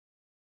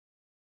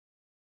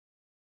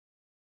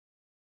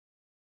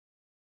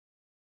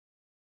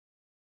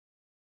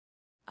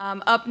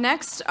Up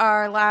next,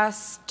 our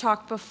last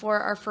talk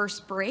before our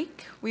first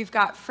break, we've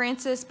got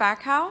Frances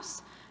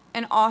Backhouse,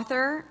 an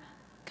author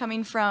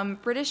coming from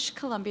British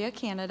Columbia,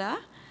 Canada,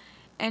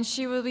 and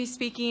she will be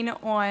speaking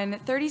on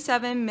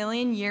 37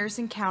 million years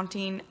and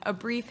counting, a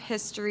brief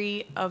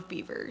history of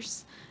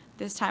beavers.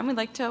 This time, we'd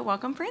like to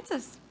welcome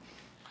Frances.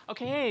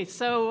 Okay,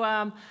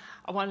 so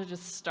I wanted to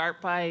start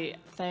by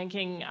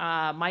thanking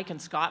Mike and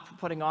Scott for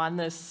putting on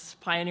this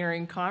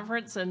pioneering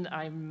conference, and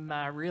I'm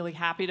really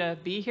happy to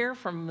be here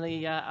from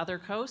the other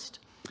coast.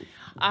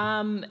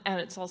 And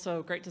it's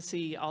also great to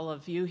see all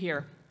of you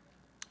here.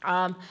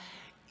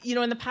 You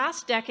know, in the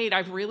past decade,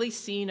 I've really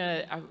seen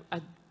a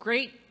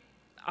great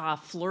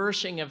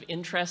flourishing of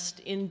interest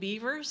in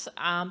beavers.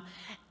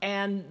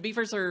 And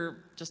beavers are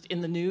just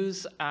in the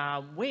news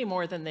way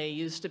more than they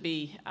used to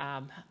be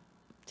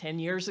 10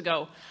 years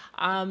ago.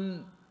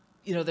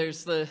 You know,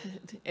 there's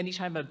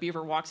anytime a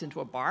beaver walks into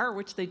a bar,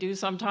 which they do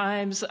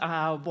sometimes,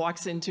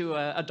 walks into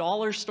a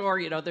dollar store,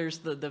 you know, there's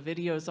the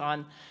videos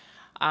on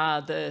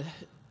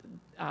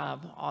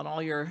on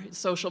all your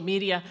social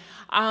media.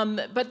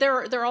 But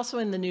they're also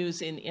in the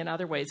news in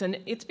other ways. And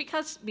it's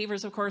because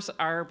beavers, of course,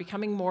 are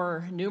becoming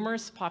more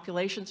numerous.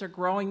 Populations are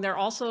growing. They're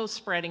also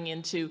spreading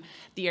into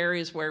the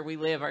areas where we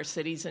live, our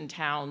cities and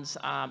towns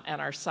and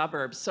our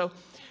suburbs. So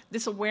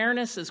this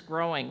awareness is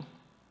growing.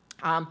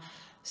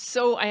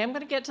 So I am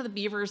going to get to the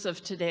beavers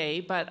of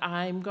today, but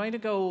I'm going to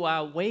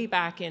go way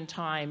back in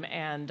time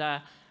and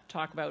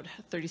talk about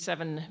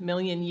 37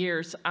 million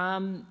years.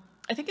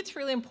 I think it's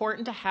really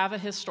important to have a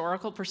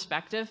historical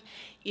perspective.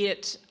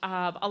 It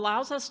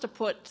allows us to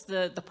put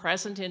the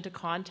present into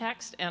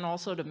context and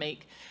also to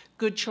make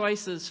good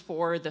choices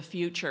for the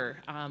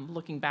future,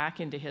 looking back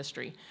into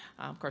history.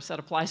 Of course, that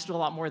applies to a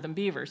lot more than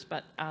beavers,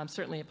 but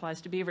certainly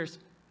applies to beavers.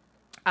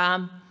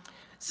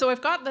 So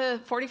I've got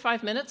the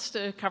 45 minutes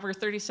to cover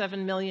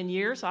 37 million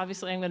years.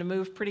 Obviously, I'm going to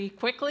move pretty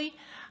quickly,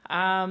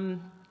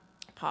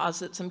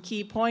 pause at some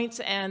key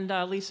points, and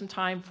leave some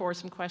time for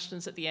some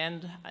questions at the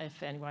end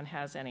if anyone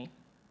has any.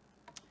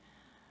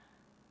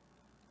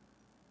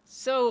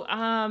 So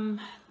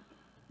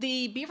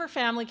the beaver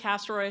family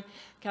Castoridae,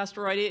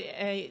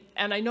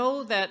 and I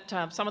know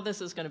that some of this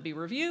is going to be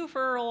review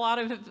for a lot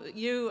of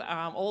you,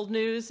 old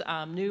news,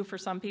 new for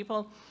some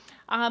people.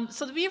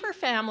 So the beaver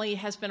family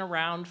has been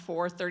around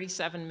for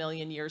 37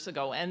 million years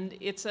ago, and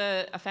it's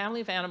a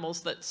family of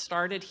animals that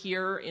started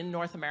here in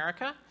North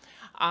America,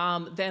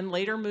 then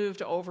later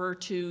moved over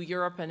to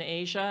Europe and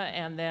Asia,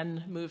 and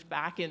then moved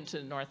back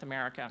into North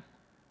America.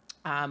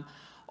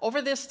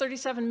 Over this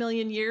 37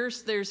 million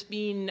years, there's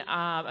been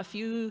a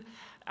few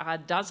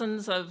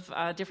dozens of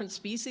different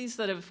species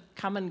that have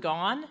come and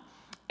gone,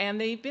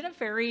 and they've been a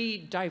very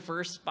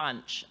diverse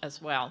bunch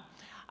as well.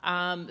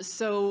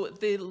 So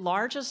the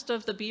largest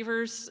of the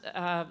beavers,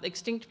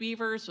 extinct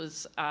beavers,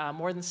 was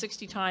more than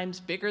 60 times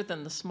bigger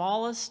than the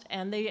smallest,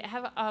 and they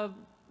have a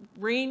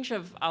range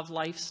of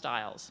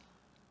lifestyles.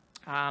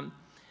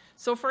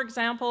 So for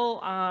example,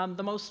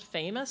 the most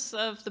famous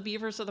of the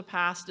beavers of the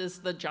past is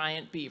the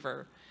giant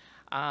beaver,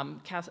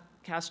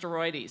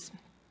 Castoridae.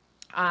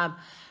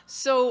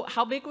 So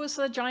how big was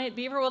the giant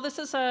beaver? Well, this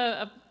is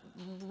a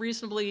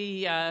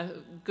reasonably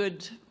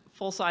good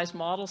full-size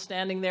model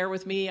standing there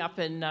with me up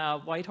in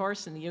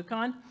Whitehorse in the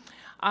Yukon.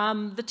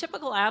 The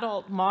typical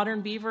adult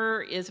modern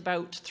beaver is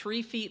about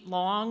 3 feet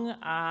long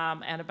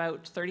and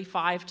about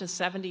 35 to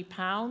 70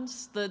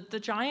 pounds. The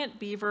giant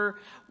beaver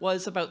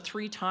was about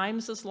 3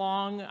 times as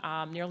long,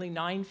 nearly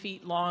 9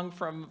 feet long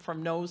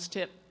from nose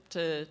tip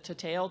to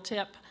tail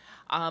tip,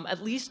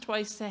 at least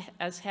twice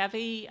as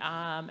heavy,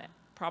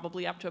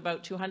 probably up to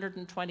about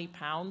 220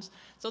 pounds.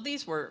 So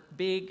these were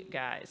big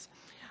guys.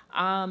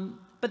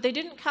 But they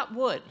didn't cut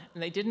wood,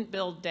 and they didn't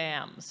build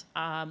dams.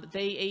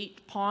 They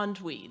ate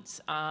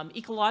pondweeds.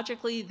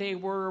 Ecologically, they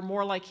were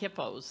more like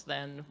hippos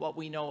than what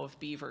we know of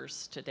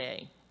beavers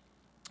today.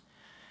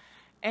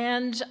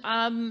 And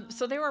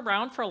so they were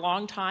around for a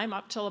long time,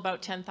 up till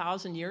about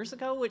 10,000 years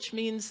ago, which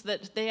means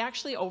that they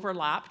actually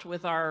overlapped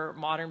with our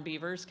modern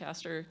beavers,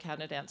 Castor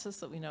canadensis,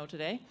 that we know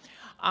today.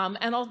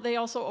 And they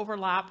also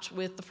overlapped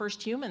with the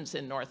first humans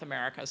in North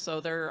America. So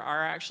there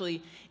are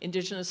actually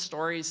indigenous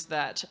stories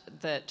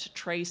that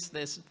trace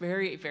this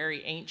very,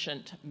 very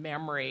ancient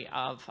memory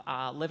of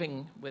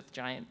living with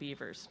giant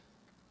beavers.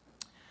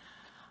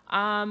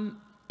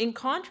 In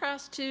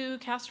contrast to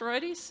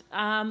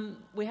Castoridae,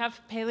 we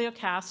have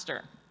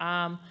Paleocastor.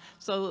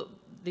 So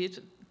these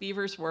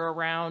beavers were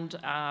around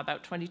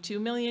about 22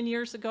 million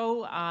years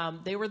ago.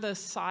 They were the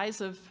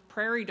size of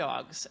prairie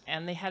dogs,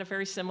 and they had a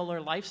very similar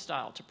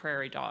lifestyle to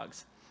prairie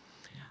dogs.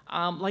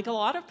 Like a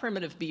lot of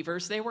primitive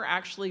beavers, they were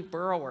actually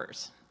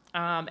burrowers,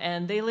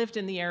 and they lived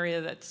in the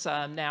area that's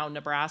now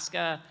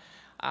Nebraska,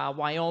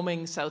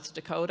 Wyoming, South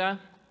Dakota.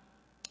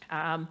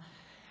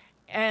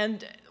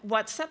 And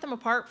what set them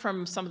apart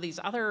from some of these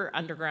other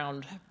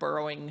underground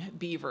burrowing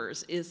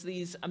beavers is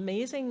these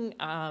amazing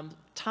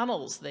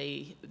tunnels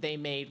they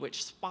made,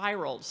 which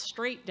spiraled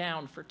straight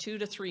down for 2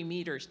 to 3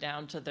 meters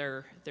down to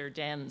their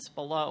dens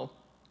below.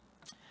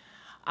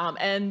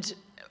 And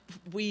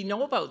we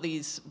know about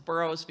these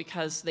burrows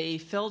because they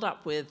filled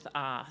up with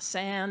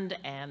sand,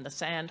 and the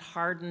sand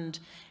hardened,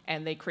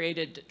 and they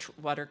created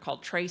what are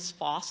called trace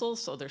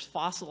fossils. So there's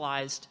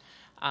fossilized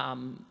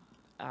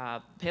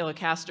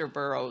Paleocastor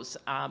burrows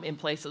in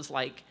places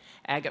like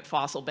Agate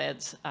Fossil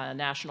Beds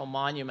National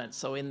Monument.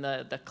 So in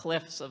the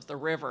cliffs of the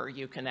river,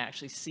 you can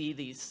actually see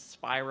these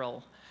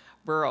spiral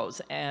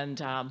burrows.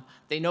 And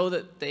they know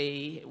that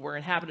they were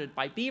inhabited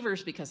by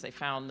beavers because they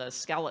found the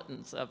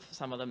skeletons of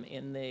some of them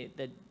in the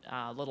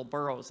little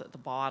burrows at the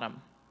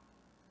bottom.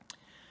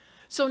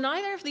 So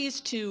neither of these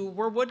two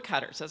were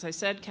woodcutters. As I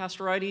said,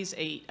 Castoroides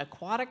ate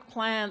aquatic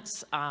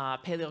plants.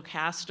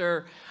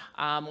 Paleocastor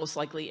most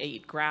likely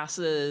ate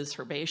grasses,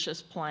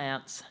 herbaceous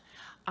plants.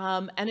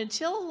 And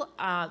until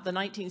the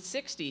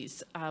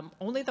 1960s,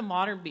 only the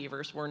modern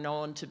beavers were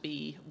known to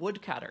be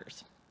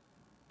woodcutters.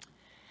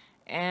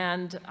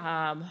 And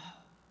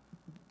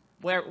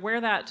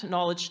where that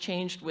knowledge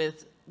changed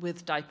with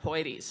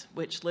Dipoides,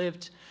 which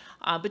lived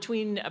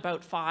between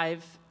about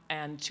 5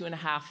 and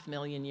 2.5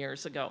 million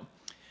years ago.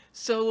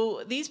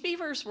 So these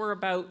beavers were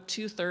about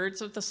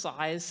 2/3 of the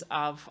size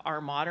of our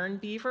modern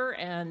beaver,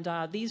 and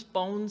these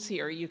bones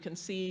here, you can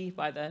see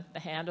by the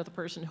hand of the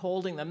person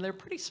holding them, they're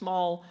pretty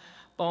small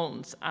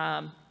bones.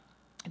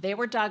 They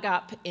were dug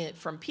up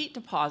from peat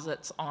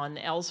deposits on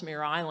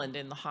Ellesmere Island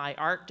in the high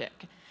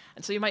Arctic.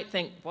 And so you might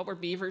think, what were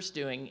beavers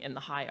doing in the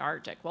high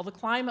Arctic? Well, the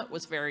climate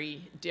was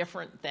very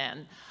different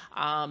then.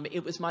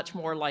 It was much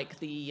more like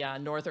the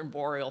northern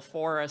boreal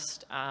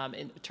forest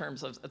in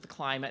terms of the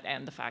climate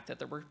and the fact that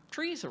there were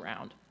trees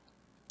around.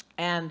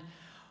 And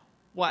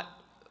what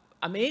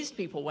amazed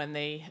people when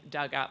they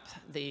dug up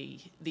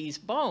these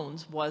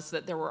bones was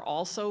that there were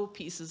also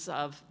pieces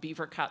of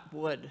beaver cut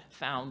wood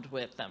found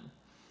with them,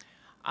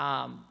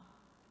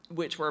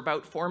 which were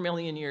about 4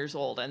 million years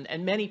old,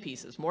 and many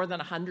pieces, more than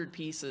 100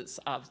 pieces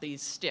of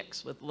these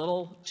sticks with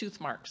little tooth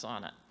marks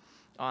on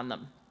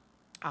them.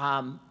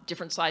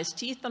 Different sized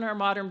teeth than our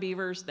modern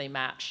beavers. They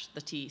match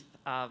the teeth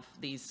of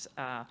these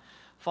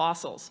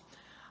fossils.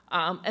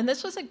 And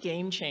this was a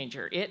game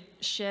changer. It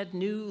shed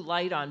new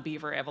light on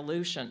beaver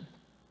evolution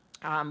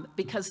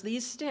because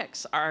these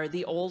sticks are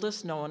the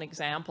oldest known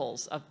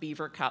examples of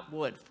beaver cut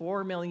wood,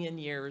 4 million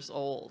years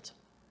old.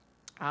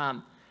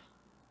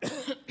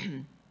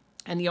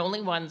 And the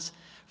only ones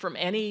from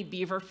any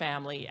beaver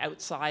family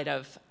outside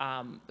of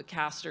the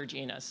castor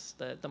genus,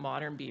 the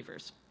modern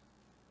beavers.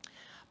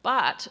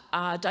 But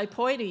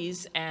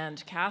Dipoides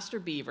and castor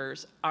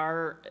beavers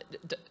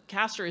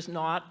castor is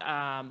not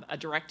a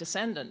direct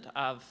descendant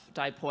of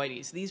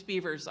Dipoides. These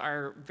beavers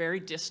are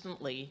very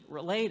distantly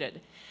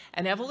related.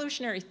 And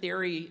evolutionary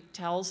theory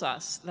tells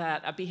us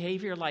that a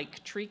behavior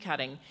like tree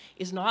cutting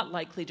is not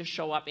likely to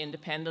show up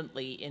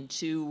independently in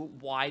two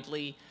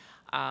widely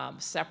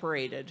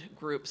separated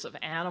groups of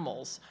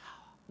animals.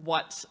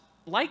 What's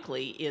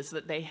likely is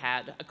that they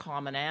had a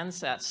common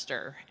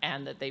ancestor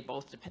and that they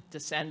both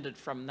descended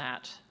from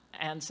that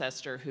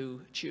ancestor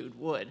who chewed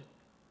wood.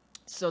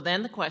 So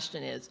then the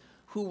question is,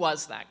 who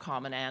was that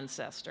common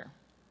ancestor?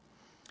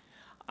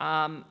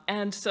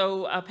 And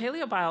so a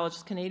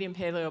paleobiologist, Canadian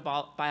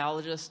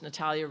paleobiologist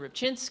Natalia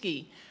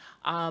Rybczynski,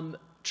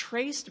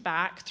 traced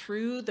back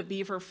through the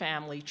beaver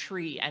family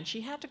tree, and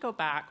she had to go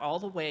back all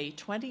the way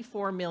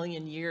 24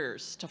 million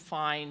years to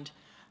find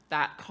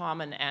that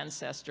common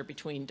ancestor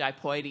between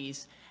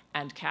Dipoides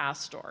and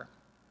castor,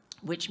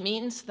 which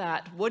means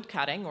that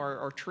woodcutting,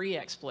 or tree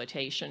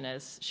exploitation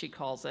as she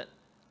calls it,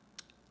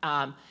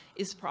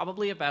 is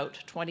probably about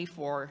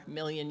 24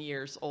 million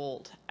years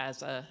old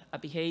as a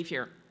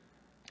behavior.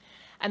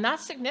 And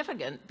that's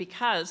significant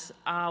because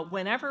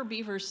whenever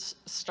beavers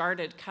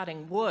started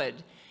cutting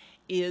wood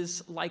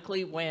is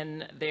likely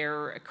when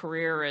their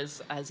career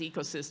as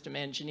ecosystem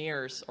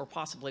engineers, or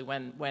possibly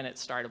when it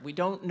started. We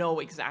don't know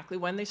exactly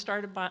when they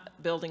started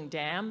building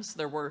dams.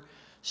 There were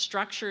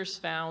structures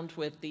found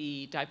with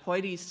the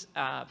Dipoides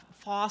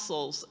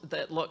fossils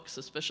that look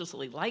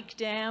suspiciously like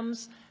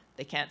dams.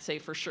 They can't say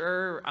for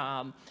sure.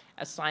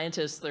 As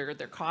scientists, they're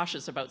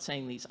cautious about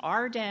saying these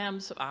are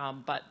dams,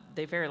 but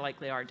they very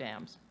likely are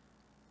dams.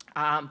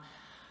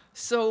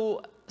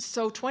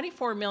 So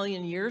 24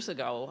 million years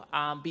ago,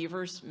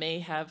 beavers may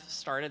have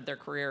started their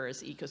career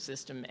as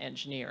ecosystem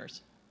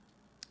engineers.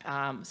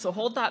 So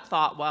hold that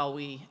thought while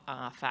we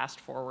fast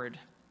forward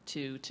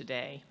to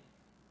today.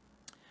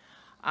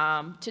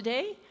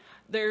 Today,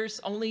 there's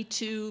only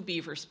 2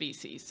 beaver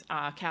species,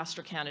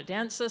 Castor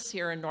canadensis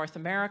here in North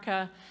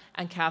America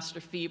and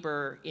Castor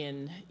feber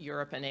in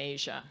Europe and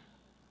Asia.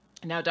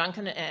 Now,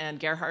 Duncan and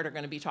Gerhard are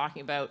going to be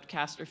talking about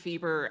Castor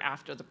feber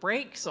after the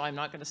break, so I'm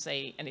not going to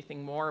say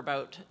anything more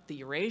about the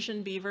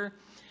Eurasian beaver.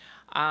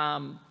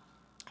 I'll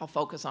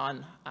focus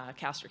on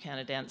Castor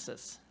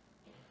canadensis.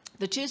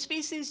 The 2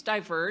 species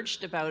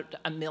diverged about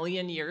 1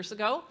 million years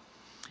ago,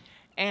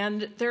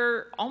 and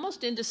they're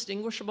almost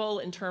indistinguishable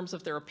in terms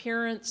of their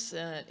appearance,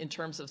 in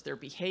terms of their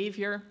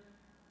behavior.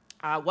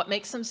 What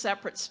makes them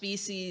separate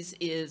species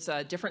is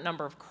a different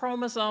number of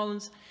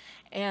chromosomes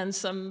and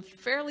some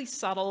fairly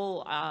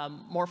subtle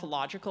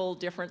morphological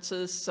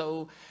differences.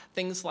 So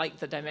things like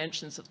the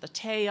dimensions of the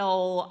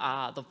tail,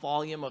 the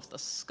volume of the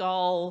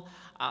skull,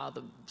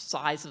 the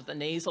size of the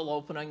nasal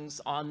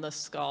openings on the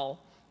skull.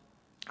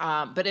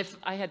 But if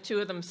I had two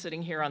of them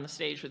sitting here on the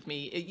stage with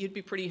me, you'd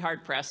be pretty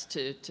hard-pressed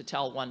to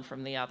tell one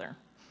from the other.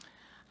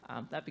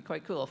 That'd be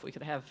quite cool if we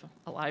could have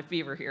a live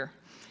beaver here.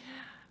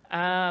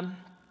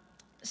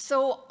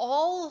 So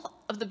all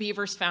of the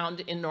beavers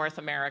found in North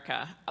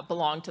America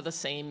belong to the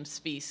same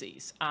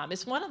species.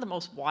 It's one of the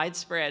most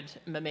widespread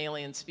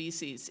mammalian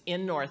species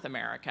in North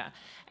America.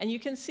 And you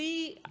can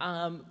see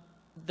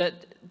that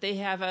they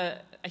have a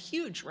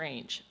huge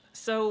range.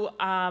 So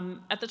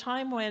at the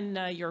time when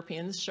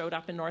Europeans showed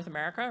up in North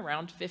America,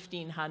 around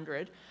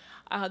 1500,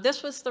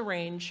 this was the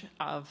range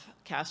of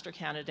Castor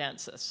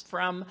canadensis,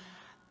 from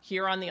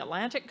here on the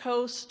Atlantic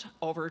coast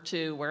over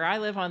to where I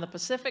live on the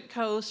Pacific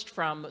coast,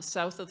 from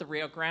south of the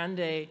Rio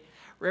Grande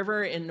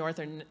River in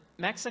northern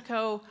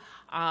Mexico,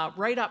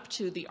 right up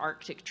to the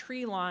Arctic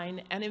tree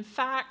line. And in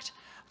fact,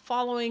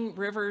 following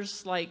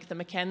rivers like the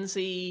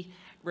Mackenzie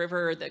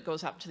River that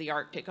goes up to the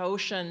Arctic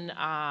Ocean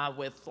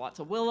with lots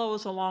of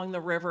willows along the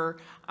river,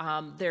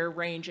 their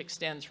range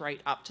extends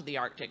right up to the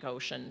Arctic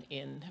Ocean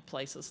in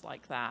places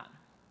like that.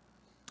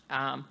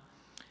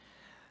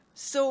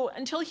 So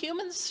until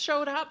humans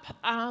showed up,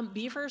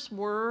 beavers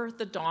were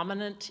the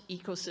dominant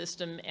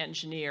ecosystem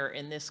engineer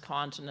in this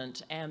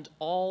continent and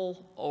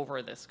all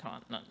over this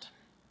continent.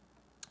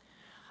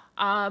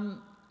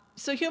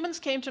 So humans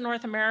came to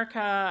North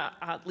America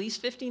at least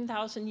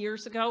 15,000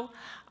 years ago,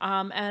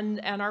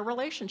 and our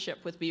relationship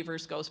with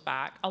beavers goes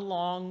back a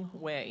long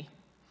way.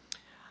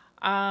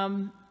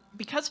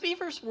 Because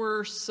beavers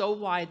were so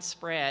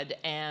widespread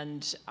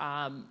and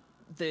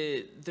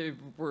there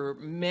were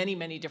many,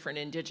 many different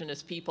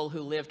indigenous people who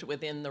lived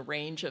within the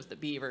range of the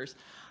beavers,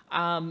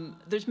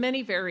 there's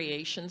many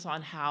variations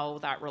on how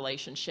that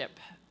relationship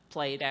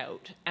played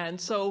out. And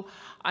so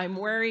I'm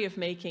wary of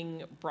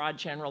making broad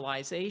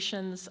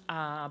generalizations,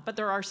 but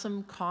there are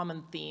some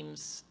common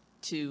themes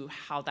to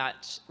how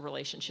that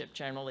relationship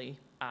generally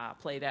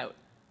played out.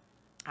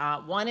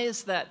 One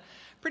is that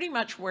pretty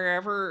much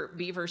wherever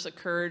beavers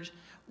occurred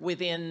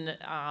within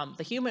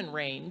the human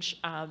range,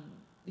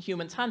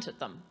 humans hunted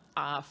them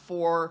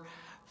for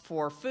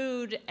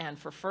food and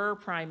for fur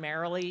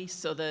primarily.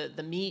 So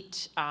the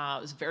meat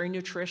was very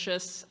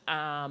nutritious.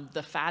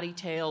 The fatty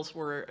tails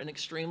were an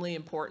extremely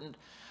important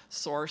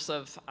source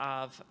of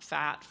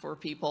fat for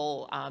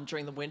people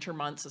during the winter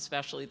months,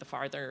 especially the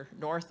farther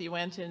north you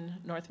went in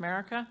North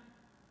America.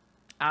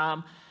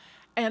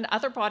 And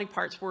other body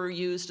parts were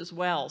used as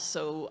well.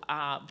 So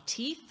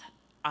teeth,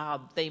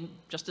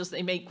 just as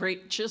they make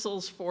great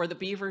chisels for the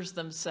beavers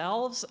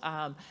themselves,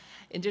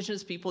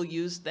 indigenous people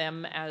used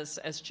them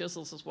as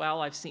chisels as well.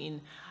 I've seen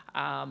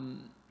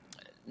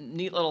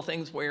neat little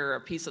things where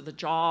a piece of the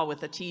jaw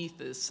with the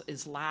teeth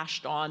is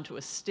lashed onto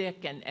a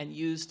stick and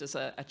used as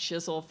a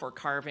chisel for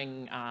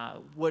carving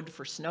wood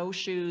for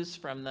snowshoes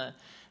from the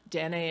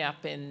Dene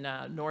up in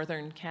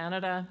northern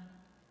Canada.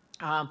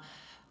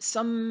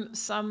 Some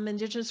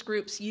indigenous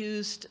groups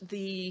used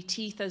the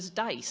teeth as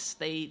dice.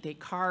 They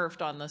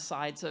carved on the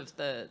sides of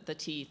the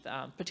teeth,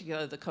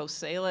 particularly the Coast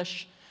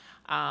Salish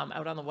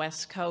out on the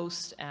west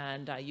coast,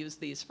 and used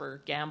these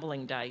for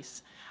gambling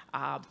dice.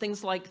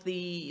 Things like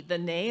the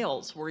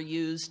nails were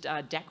used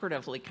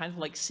decoratively, kind of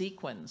like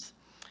sequins.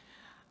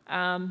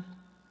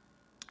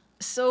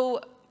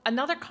 So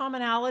another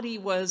commonality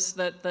was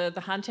that the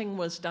hunting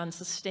was done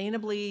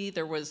sustainably.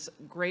 There was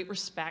great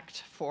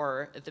respect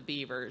for the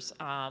beavers,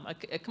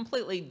 a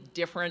completely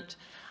different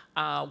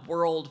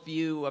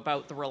worldview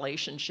about the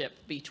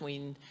relationship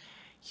between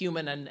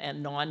human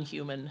and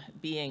non-human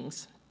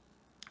beings.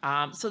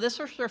 So this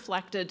was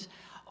reflected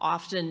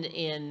often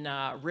in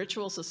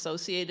rituals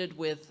associated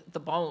with the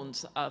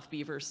bones of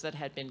beavers that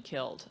had been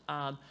killed.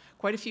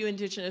 Quite a few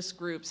indigenous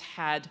groups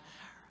had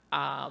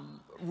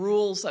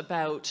rules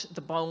about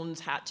the bones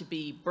had to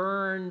be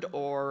burned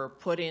or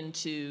put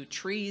into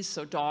trees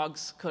so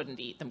dogs couldn't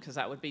eat them because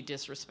that would be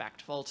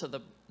disrespectful to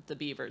the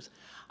beavers.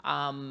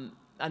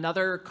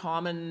 Another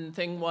common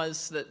thing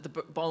was that the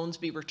bones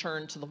be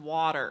returned to the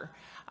water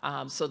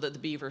so that the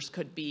beavers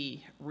could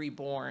be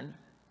reborn.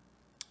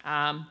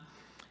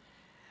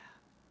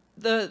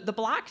 The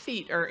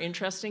Blackfeet are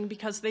interesting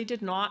because they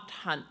did not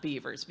hunt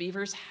beavers.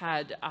 Beavers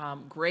had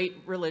great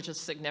religious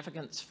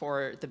significance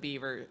for the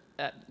beaver.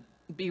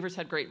 Beavers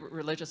had great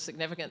religious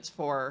significance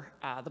for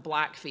the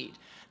Blackfeet.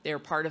 They're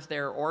part of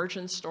their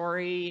origin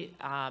story,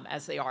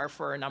 as they are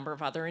for a number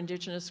of other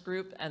indigenous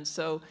groups. And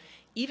so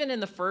even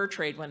in the fur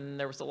trade, when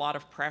there was a lot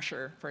of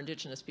pressure for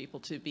indigenous people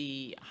to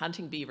be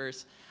hunting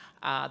beavers,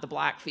 the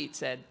Blackfeet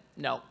said,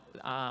 no,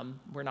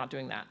 we're not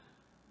doing that.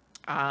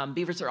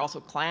 Beavers are also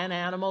clan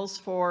animals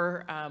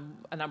for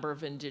a number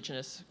of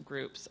indigenous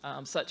groups,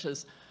 such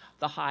as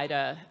the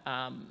Haida,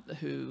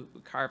 who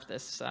carved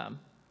this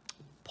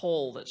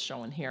pole that's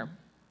shown here.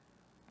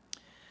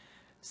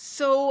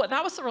 So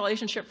that was the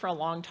relationship for a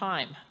long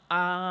time.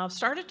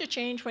 Started to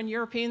change when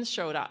Europeans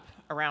showed up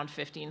around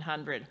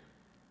 1500.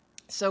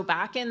 So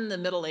back in the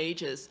Middle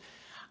Ages,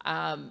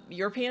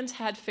 Europeans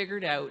had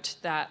figured out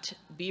that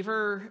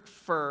beaver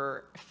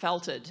fur,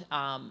 felted,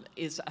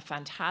 is a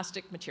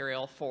fantastic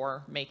material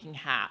for making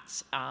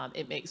hats.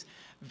 It makes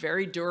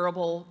very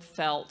durable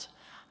felt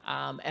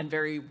and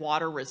very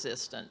water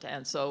resistant.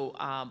 And so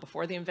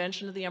before the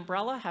invention of the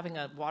umbrella, having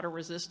a water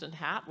resistant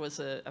hat was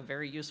a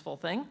very useful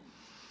thing.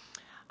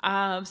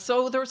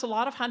 So there was a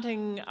lot of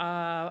hunting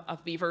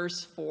of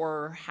beavers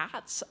for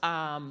hats.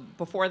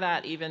 Before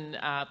that, even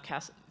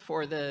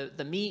for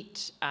the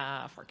meat,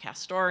 for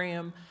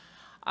castoreum.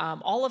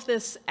 All of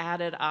this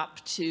added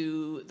up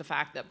to the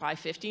fact that by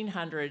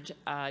 1500,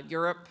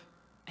 Europe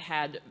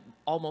had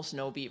almost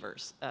no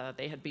beavers.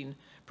 They had been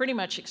pretty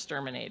much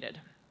exterminated.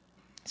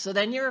 So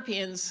then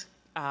Europeans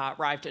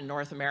arrived in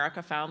North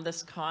America, found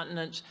this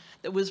continent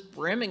that was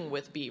brimming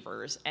with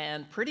beavers,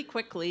 and pretty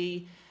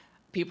quickly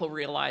people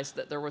realized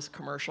that there was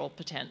commercial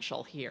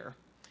potential here.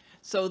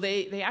 So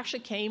they actually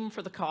came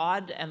for the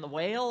cod and the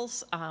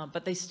whales,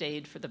 but they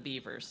stayed for the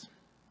beavers.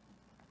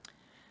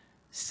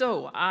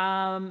 So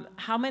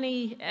how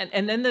many,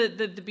 and then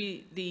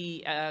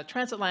the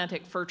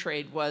transatlantic fur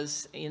trade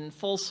was in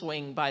full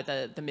swing by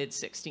the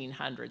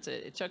mid-1600s.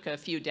 It took a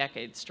few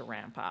decades to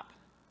ramp up.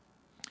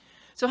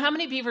 So how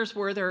many beavers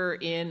were there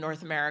in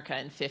North America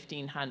in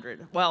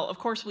 1500? Well, of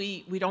course,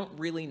 we don't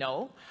really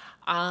know,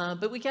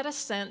 but we get a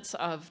sense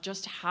of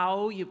just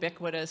how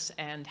ubiquitous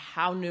and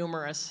how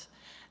numerous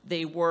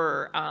they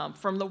were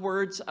from the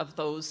words of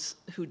those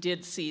who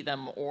did see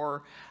them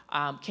or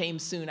came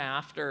soon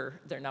after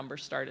their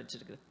numbers started to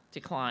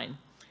decline.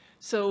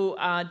 So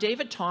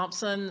David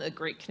Thompson, a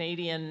great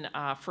Canadian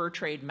fur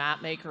trade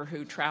mapmaker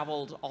who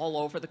traveled all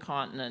over the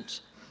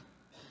continent,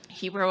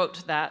 he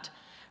wrote that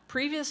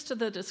previous to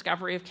the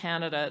discovery of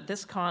Canada,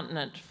 this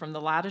continent, from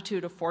the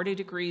latitude of 40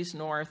 degrees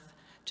north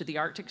to the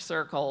Arctic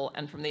Circle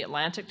and from the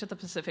Atlantic to the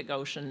Pacific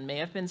Ocean, may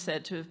have been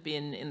said to have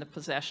been in the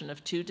possession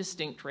of two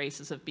distinct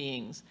races of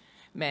beings,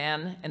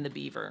 man and the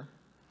beaver.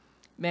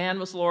 Man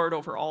was lord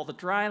over all the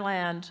dry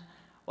land,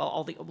 while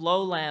all the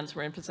lowlands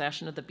were in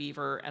possession of the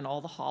beaver and all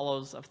the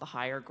hollows of the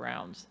higher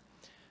grounds.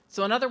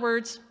 So in other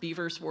words,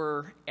 beavers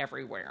were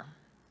everywhere.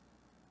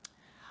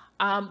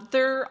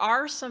 There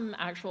are some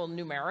actual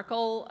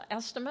numerical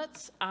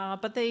estimates,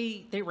 but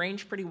they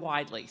range pretty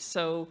widely.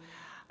 So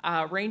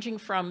ranging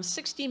from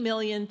 60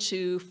 million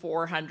to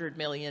 400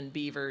 million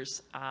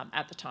beavers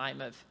at the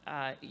time of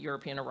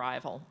European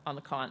arrival on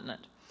the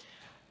continent.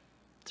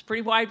 It's a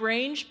pretty wide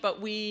range, but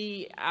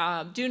we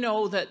do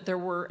know that there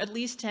were at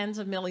least tens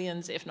of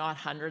millions, if not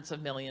hundreds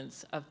of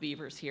millions of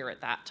beavers here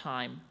at that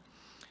time.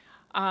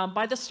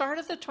 By the start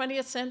of the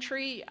 20th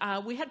century,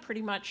 we had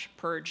pretty much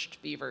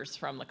purged beavers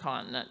from the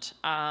continent.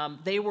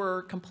 They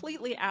were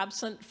completely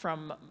absent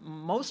from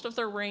most of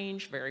their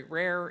range, very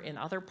rare in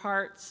other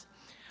parts.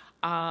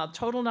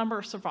 Total number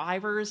of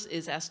survivors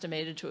is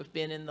estimated to have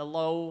been in the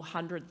low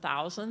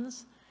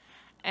 100,000s.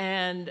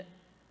 And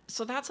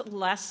so that's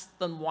less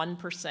than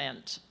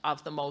 1%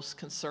 of the most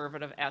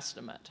conservative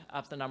estimate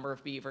of the number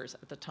of beavers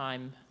at the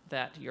time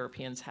that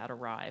Europeans had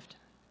arrived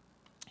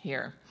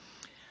here.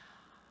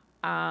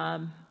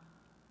 A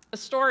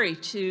story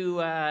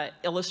to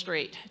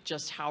illustrate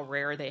just how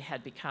rare they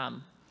had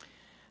become.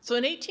 So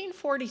in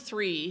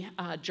 1843,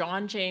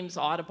 John James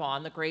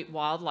Audubon, the great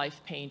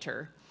wildlife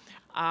painter,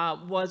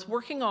 was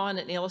working on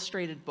an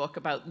illustrated book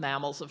about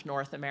mammals of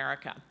North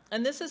America.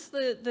 And this is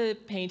the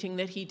painting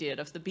that he did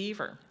of the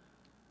beaver.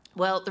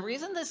 Well, the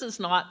reason this is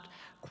not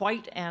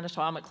quite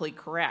anatomically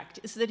correct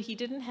is that he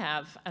didn't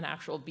have an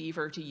actual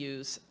beaver to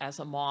use as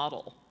a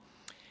model.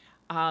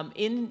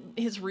 In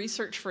his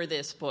research for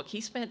this book,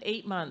 he spent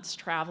 8 months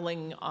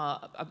traveling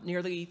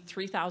nearly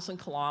 3,000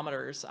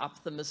 kilometers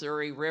up the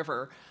Missouri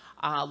River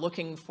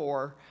looking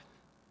for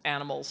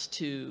animals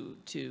to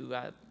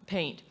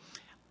paint.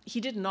 He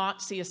did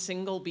not see a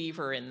single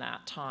beaver in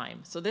that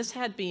time. So this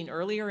had been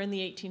earlier in the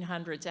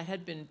 1800s. It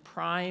had been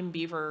prime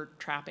beaver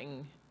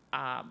trapping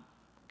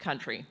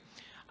country.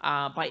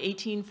 By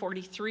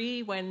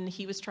 1843, when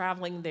he was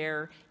traveling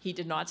there, he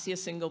did not see a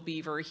single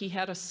beaver. He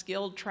had a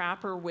skilled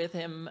trapper with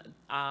him.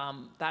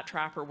 That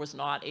trapper was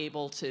not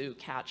able to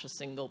catch a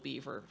single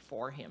beaver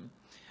for him.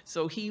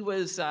 So he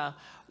was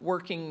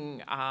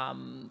working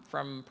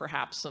from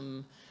perhaps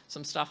some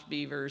stuffed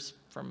beavers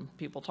from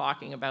people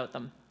talking about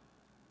them.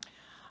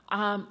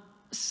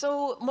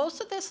 So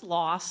most of this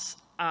loss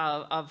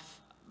of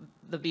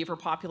the beaver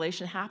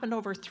population happened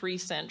over 3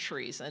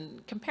 centuries,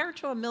 and compared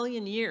to 1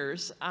 million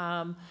years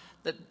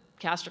that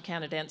Castor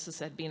canadensis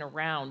had been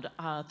around,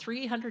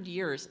 300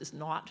 years is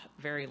not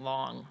very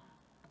long.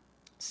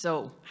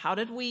 So how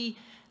did we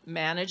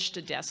manage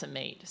to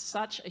decimate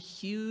such a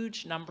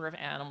huge number of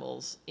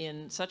animals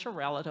in such a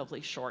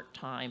relatively short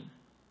time?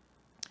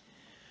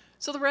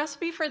 So the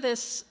recipe for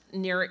this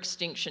near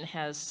extinction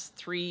has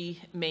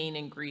 3 main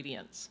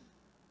ingredients.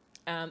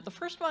 The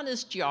first one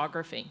is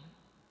geography.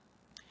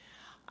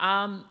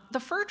 The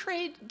fur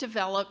trade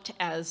developed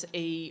as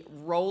a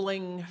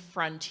rolling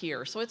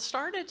frontier. So it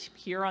started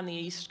here on the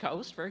East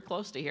Coast, very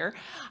close to here,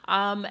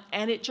 and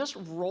it just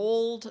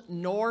rolled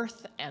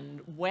north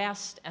and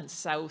west and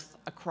south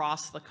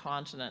across the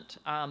continent.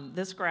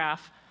 This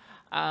graph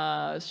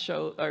this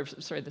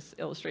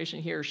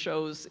illustration here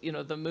shows,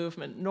 the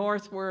movement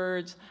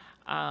northwards,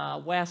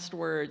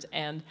 westwards,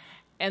 and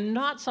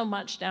not so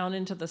much down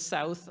into the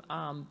south,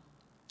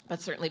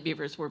 but certainly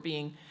beavers were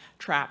being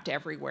trapped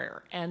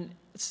everywhere. And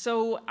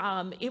so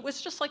it was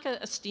just like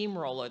a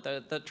steamroller.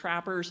 The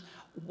trappers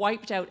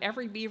wiped out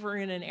every beaver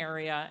in an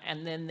area,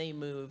 and then they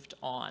moved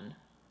on.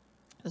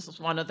 This is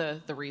one of the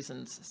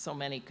reasons so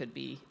many could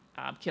be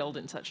killed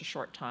in such a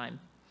short time.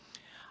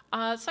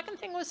 Second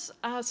thing was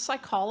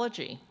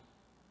psychology.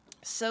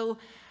 So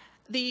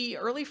the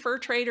early fur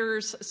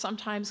traders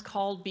sometimes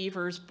called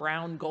beavers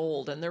brown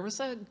gold, and there was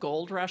a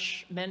gold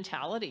rush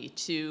mentality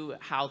to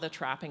how the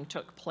trapping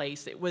took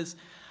place. It was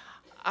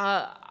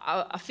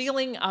a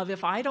feeling of,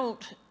 if I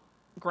don't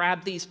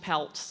grab these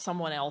pelts,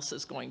 someone else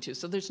is going to.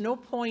 So there's no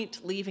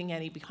point leaving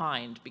any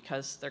behind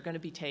because they're going to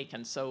be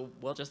taken, so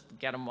we'll just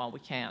get them while we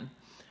can.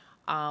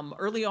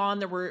 Early on,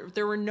 there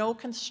were no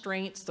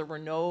constraints, there were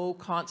no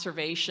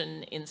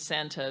conservation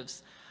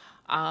incentives.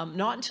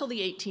 Not until the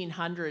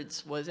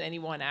 1800s was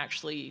anyone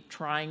actually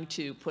trying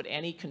to put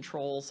any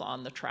controls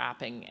on the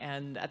trapping,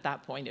 and at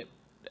that point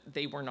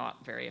they were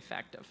not very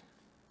effective.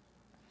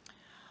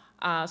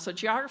 So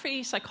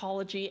geography,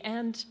 psychology,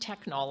 and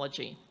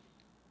technology.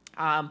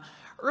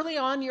 Early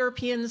on,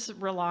 Europeans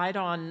relied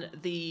on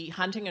the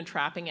hunting and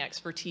trapping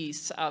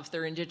expertise of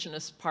their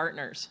indigenous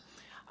partners.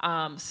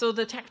 So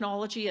the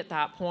technology at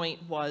that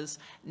point was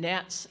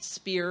nets,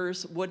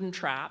 spears, wooden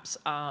traps,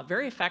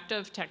 very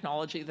effective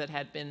technology that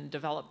had been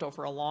developed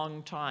over a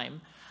long time.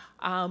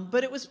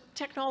 But it was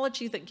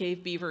technology that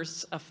gave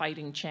beavers a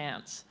fighting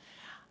chance.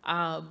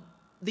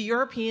 The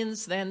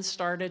Europeans then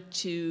started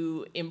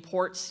to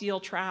import steel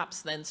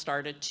traps, then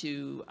started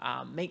to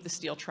make the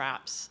steel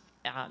traps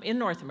in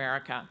North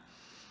America.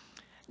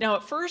 Now,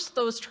 at first,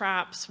 those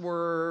traps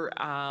were,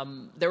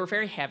 they were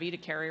very heavy to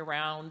carry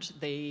around.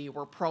 They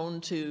were prone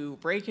to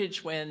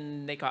breakage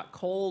when they got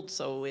cold,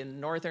 so in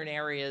northern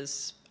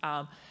areas,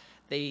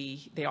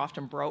 they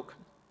often broke.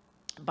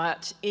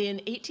 But in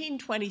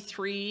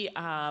 1823,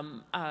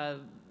 a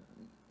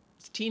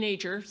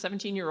teenager,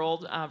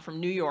 17-year-old from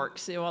New York,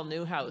 C.O.L.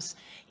 Newhouse,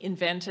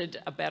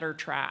 invented a better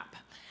trap.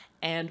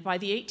 And by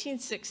the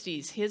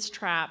 1860s, his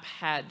trap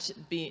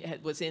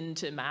was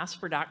into mass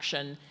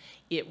production.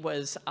 It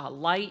was a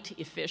light,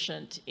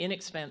 efficient,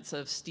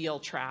 inexpensive steel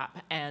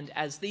trap. And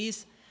as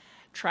these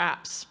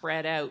traps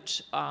spread out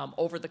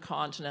over the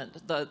continent,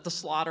 the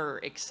slaughter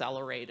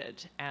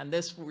accelerated. And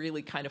this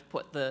really kind of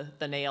put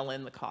the nail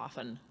in the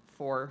coffin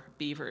for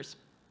beavers.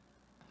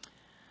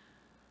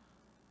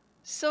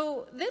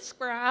 So this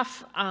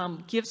graph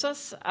shows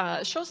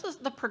us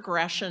the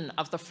progression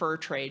of the fur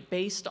trade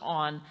based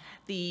on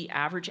the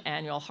average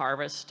annual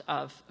harvest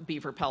of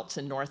beaver pelts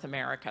in North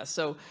America.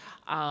 So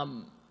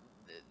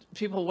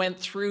people went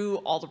through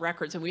all the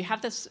records, and we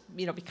have this,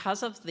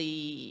 because of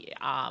the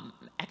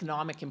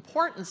economic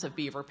importance of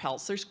beaver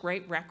pelts, there's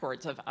great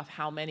records of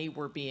how many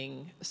were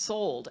being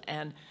sold.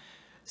 And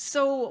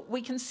so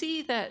we can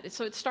see that,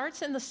 so it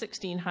starts in the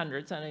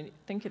 1600s, and I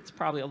think it's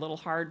probably a little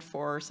hard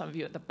for some of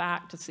you at the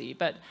back to see,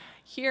 but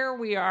here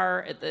we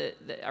are at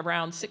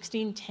around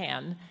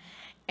 1610,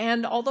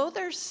 and although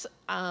there's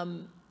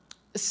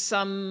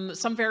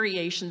some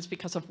variations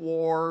because of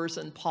wars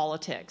and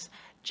politics,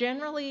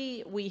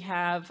 generally we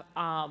have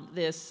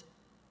this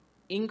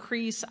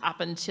increase up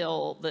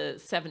until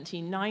the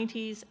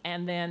 1790s,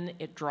 and then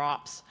it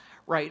drops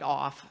right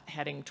off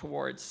heading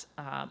towards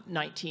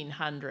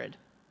 1900.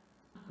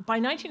 By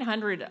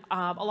 1900,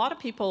 a lot of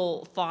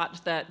people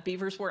thought that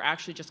beavers were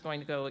actually just going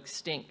to go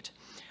extinct.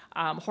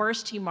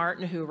 Horace T.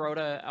 Martin, who wrote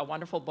a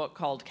wonderful book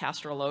called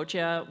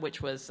Castrologia,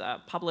 which was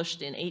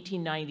published in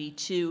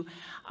 1892,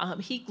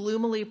 he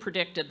gloomily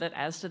predicted that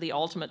as to the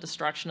ultimate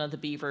destruction of the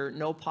beaver,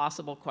 no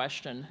possible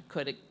question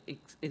could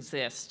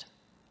exist.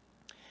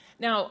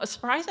 Now, a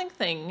surprising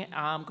thing,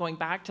 going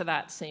back to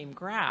that same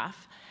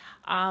graph,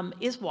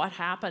 is what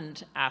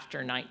happened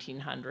after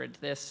 1900,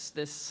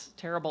 this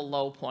terrible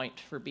low point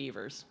for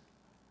beavers.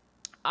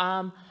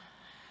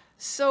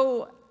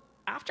 So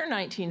after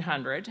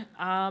 1900,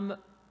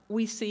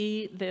 we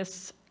see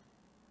this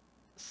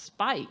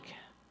spike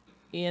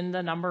in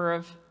the number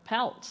of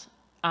pelts,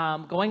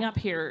 going up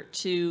here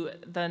to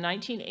the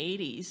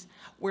 1980s,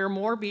 where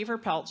more beaver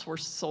pelts were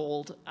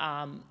sold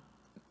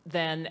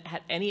than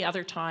at any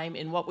other time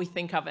in what we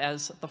think of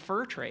as the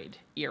fur trade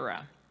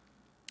era.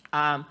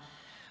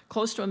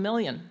 Close to 1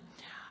 million.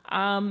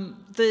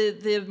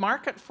 The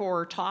market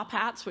for top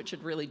hats, which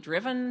had really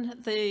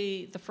driven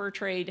the fur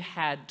trade,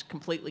 had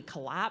completely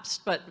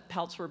collapsed, but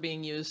pelts were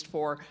being used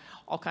for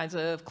all kinds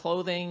of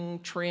clothing,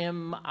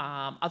 trim,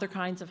 other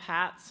kinds of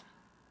hats.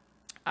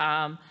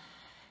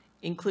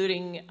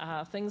 including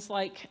things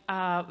like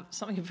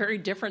something very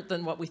different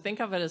than what we think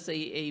of it as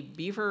a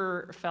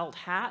beaver felt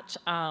hat.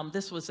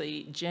 This was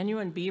a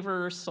genuine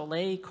beaver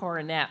soleil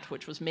coronet,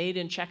 which was made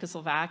in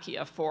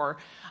Czechoslovakia for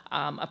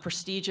a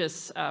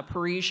prestigious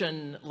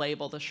Parisian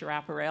label, the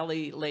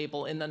Schiaparelli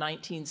label, in the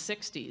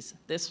 1960s.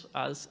 This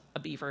was a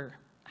beaver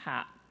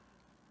hat.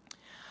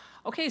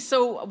 Okay,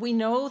 so we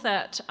know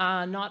that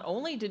not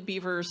only did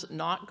beavers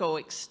not go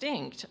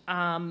extinct,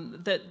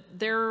 that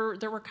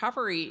their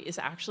recovery is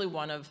actually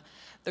one of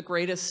the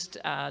greatest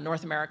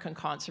North American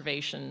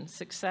conservation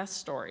success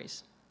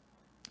stories.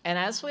 And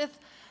as with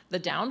the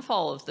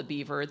downfall of the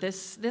beaver,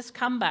 this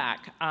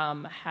comeback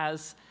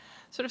has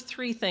sort of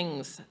three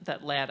things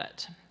that led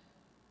it.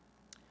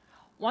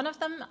 One of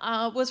them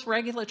was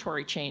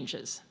regulatory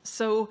changes.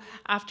 So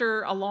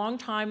after a long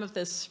time of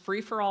this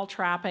free-for-all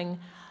trapping,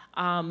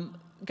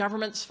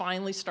 governments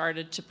finally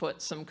started to put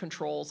some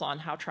controls on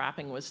how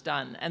trapping was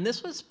done. And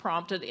this was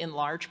prompted in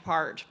large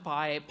part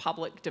by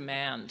public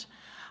demand,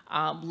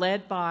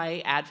 led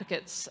by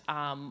advocates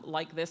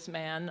like this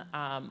man,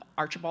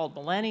 Archibald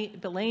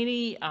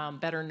Delaney,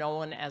 better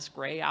known as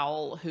Grey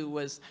Owl, who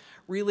was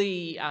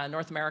really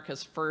North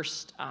America's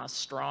first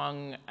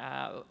strong,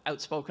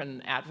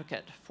 outspoken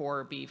advocate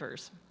for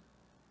beavers.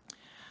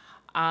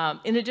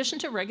 In addition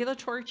to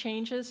regulatory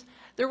changes,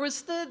 there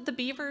was the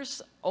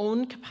beaver's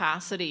own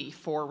capacity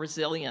for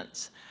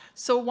resilience.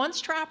 So once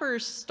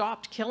trappers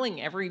stopped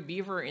killing every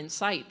beaver in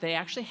sight, they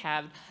actually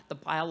had the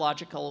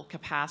biological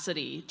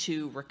capacity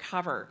to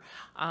recover,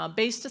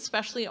 based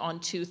especially on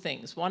two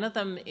things. One of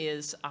them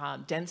is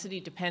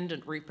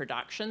density-dependent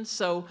reproduction.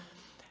 So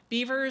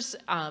beavers,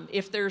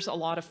 if there's a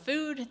lot of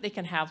food, they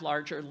can have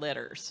larger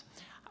litters.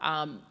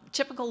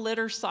 Typical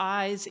litter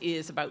size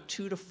is about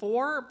 2 to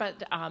 4,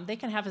 but they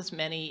can have as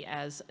many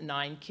as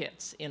 9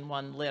 kits in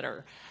one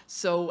litter.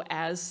 So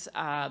as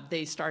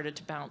they started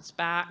to bounce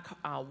back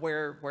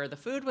where the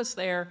food was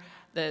there,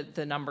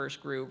 the numbers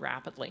grew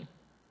rapidly.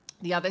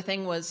 The other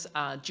thing was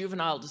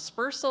juvenile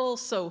dispersal.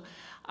 So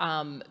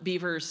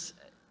beavers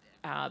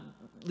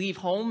leave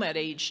home at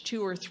age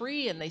 2 or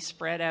 3 and they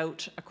spread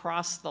out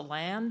across the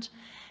land.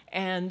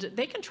 And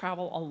they can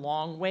travel a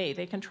long way.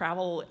 They can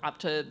travel up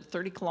to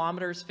 30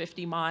 kilometers,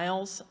 50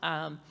 miles.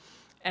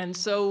 And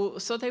so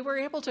they were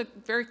able to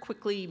very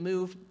quickly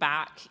move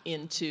back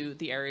into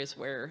the areas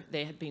where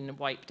they had been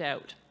wiped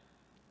out.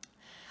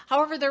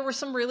 However, there were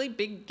some really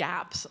big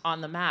gaps on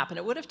the map, and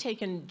it would have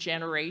taken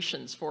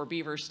generations for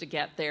beavers to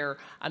get there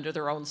under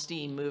their own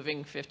steam,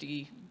 moving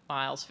 50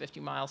 miles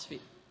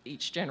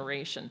each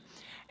generation.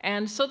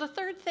 And so the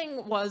third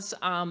thing was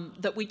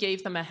that we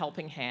gave them a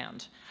helping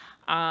hand.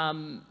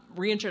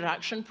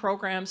 Reintroduction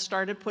programs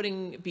started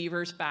putting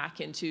beavers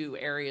back into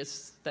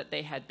areas that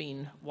they had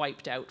been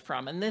wiped out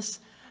from, and this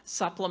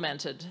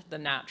supplemented the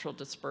natural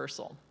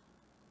dispersal.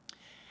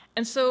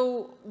 And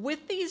so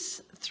with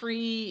these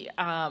three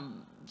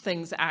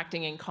things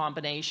acting in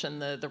combination,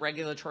 the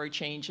regulatory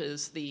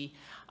changes, the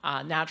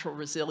natural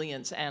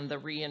resilience, and the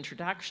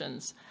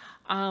reintroductions,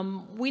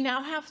 we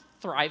now have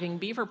thriving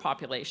beaver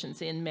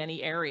populations in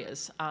many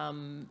areas,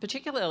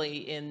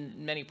 particularly in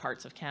many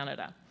parts of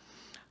Canada.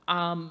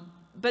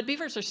 But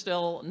beavers are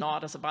still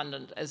not as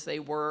abundant as they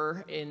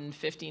were in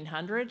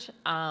 1500.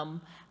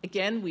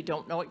 Again, we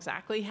don't know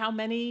exactly how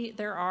many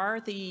there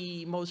are.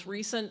 The most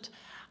recent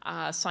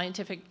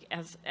scientific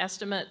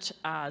estimate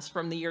is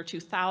from the year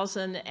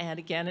 2000, and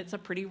again, it's a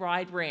pretty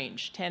wide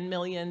range, 10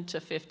 million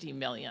to 50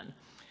 million.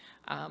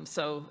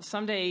 So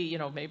someday, you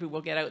know, maybe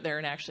we'll get out there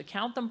and actually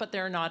count them, but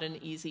they're not an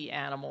easy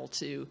animal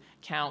to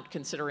count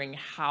considering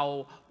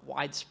how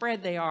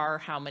widespread they are,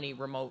 how many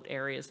remote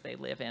areas they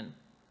live in.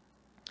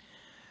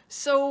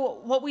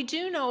 So what we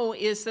do know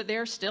is that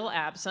they're still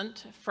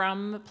absent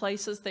from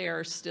places. They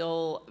are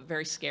still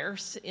very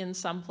scarce in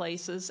some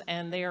places,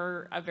 and they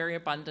are very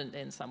abundant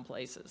in some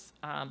places.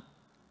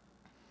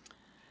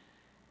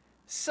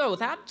 So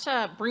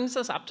that brings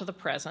us up to the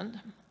present.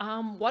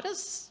 What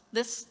does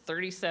this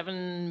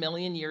 37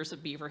 million years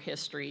of beaver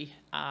history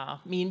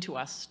mean to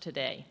us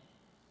today?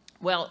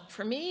 Well,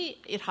 for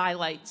me, it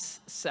highlights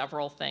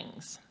several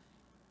things.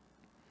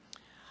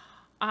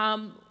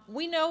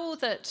 We know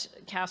that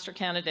Castor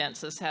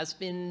canadensis has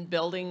been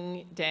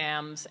building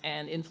dams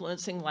and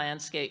influencing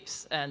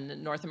landscapes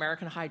and North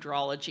American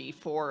hydrology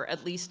for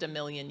at least 1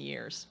 million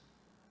years.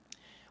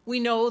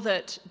 We know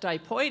that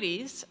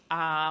Dipoides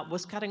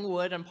was cutting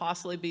wood and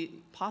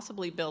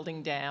possibly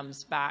building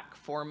dams back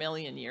 4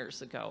 million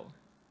years ago.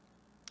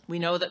 We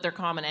know that their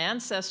common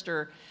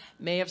ancestor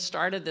may have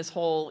started this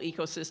whole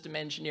ecosystem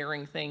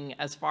engineering thing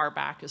as far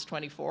back as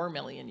 24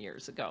 million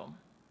years ago.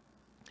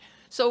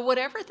 So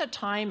whatever the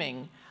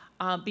timing,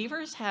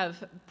 beavers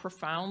have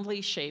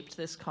profoundly shaped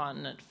this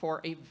continent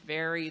for a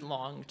very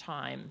long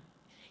time,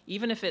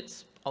 even if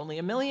it's only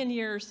 1 million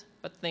years,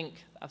 but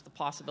think of the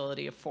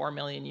possibility of 4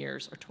 million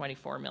years or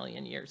 24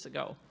 million years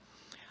ago.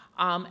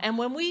 And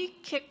when we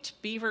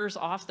kicked beavers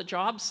off the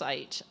job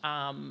site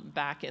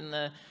back in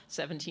the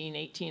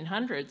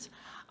 1800s,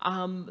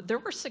 there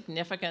were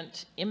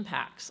significant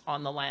impacts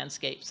on the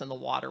landscapes and the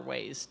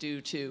waterways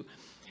due to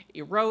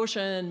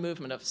erosion,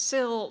 movement of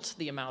silt,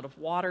 the amount of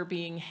water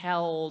being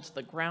held,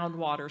 the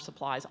groundwater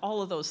supplies,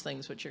 all of those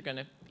things which you're going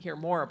to hear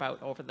more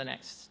about over the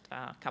next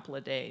couple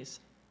of days.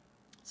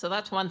 So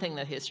that's one thing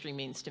that history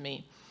means to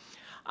me.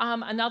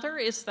 Another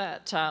is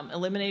that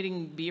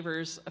eliminating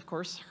beavers, of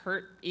course,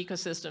 hurt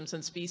ecosystems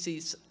and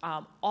species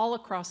all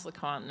across the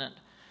continent.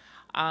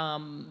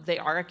 They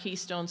are a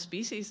keystone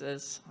species,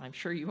 as I'm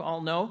sure you all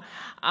know,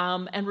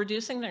 and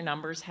reducing their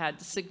numbers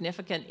had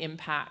significant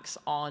impacts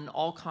on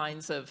all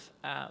kinds of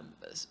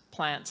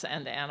plants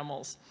and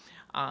animals,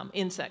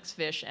 insects,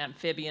 fish,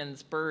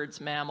 amphibians, birds,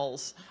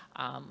 mammals,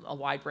 a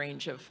wide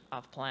range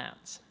of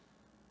plants.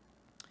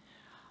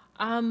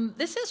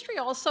 This history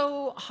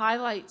also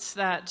highlights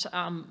that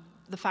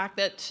the fact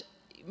that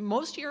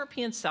most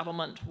European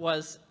settlement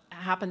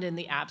happened in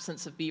the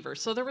absence of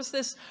beavers. So there was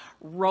this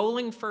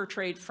rolling fur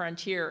trade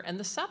frontier, and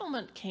the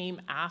settlement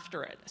came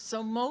after it.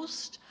 So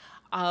most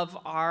of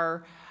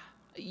our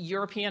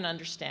European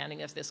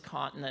understanding of this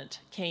continent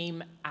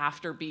came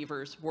after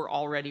beavers were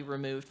already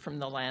removed from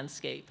the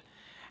landscape.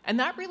 And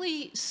that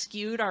really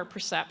skewed our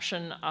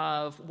perception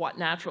of what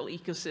natural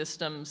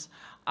ecosystems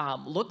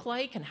look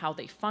like and how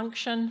they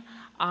function.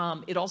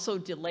 It also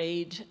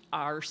delayed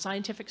our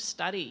scientific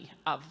study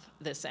of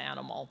this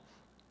animal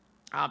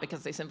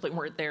because they simply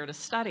weren't there to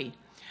study.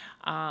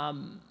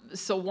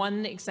 So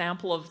one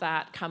example of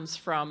that comes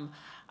from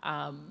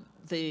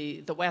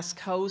the West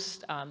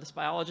Coast, this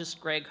biologist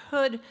Greg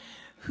Hood,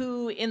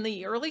 who in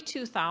the early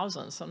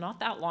 2000s, so not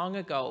that long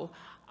ago,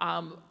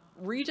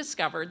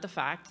 rediscovered the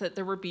fact that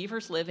there were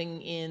beavers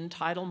living in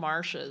tidal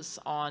marshes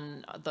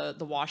on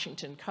the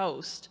Washington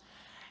coast,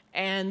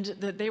 and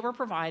that they were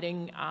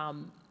providing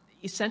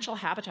essential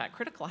habitat,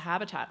 critical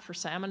habitat for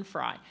salmon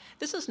fry.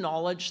 This is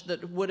knowledge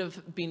that would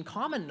have been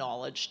common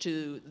knowledge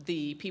to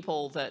the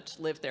people that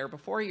lived there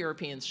before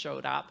Europeans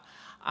showed up,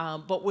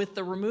 but with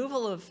the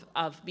removal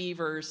of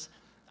beavers,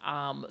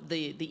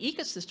 the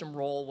ecosystem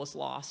role was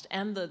lost,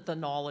 and the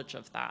knowledge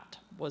of that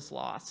was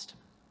lost.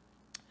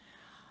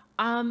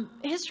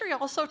 History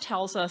also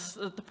tells us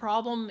that the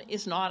problem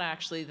is not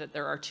actually that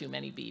there are too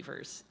many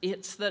beavers.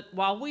 It's that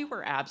while we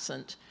were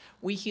absent,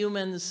 we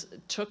humans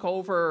took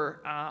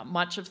over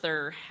much of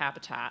their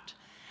habitat.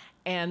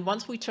 And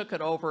once we took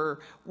it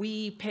over,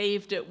 we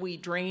paved it, we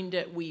drained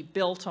it, we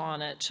built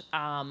on it,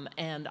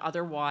 and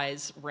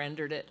otherwise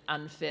rendered it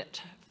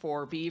unfit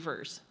for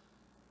beavers.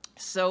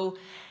 So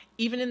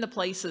even in the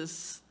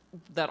places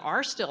that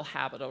are still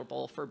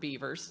habitable for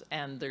beavers,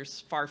 and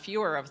there's far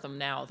fewer of them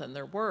now than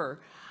there were,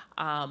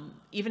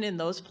 even in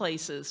those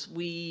places,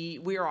 we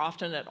are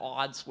often at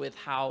odds with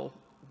how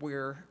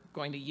we're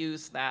going to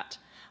use that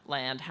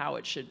land, how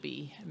it should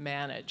be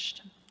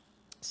managed.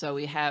 So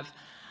we have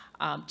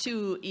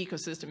two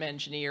ecosystem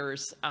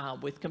engineers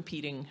with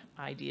competing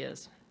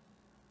ideas.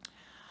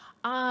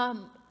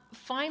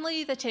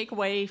 Finally, the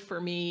takeaway for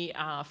me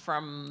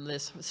from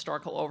this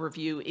historical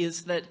overview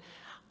is that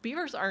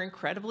beavers are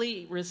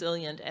incredibly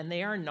resilient and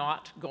they are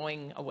not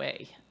going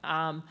away.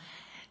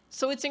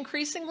 So it's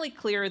increasingly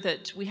clear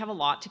that we have a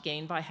lot to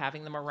gain by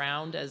having them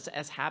around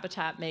as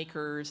habitat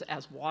makers,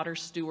 as water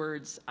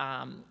stewards,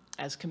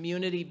 as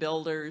community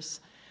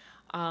builders.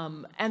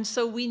 And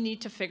so we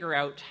need to figure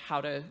out how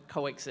to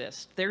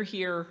coexist. They're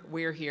here,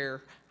 we're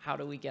here, how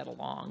do we get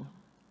along?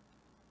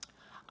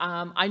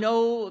 I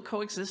know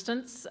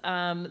coexistence,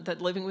 that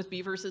living with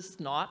beavers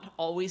is not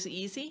always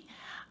easy,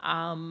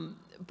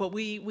 but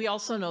we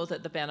also know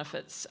that the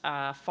benefits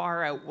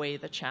far outweigh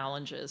the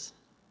challenges.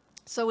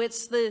 So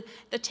it's the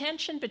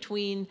tension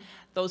between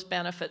those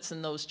benefits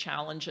and those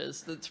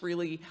challenges that's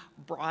really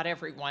brought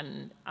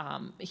everyone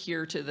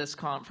here to this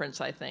conference,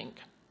 I think.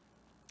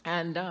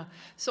 And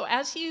so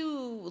as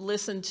you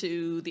listen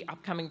to the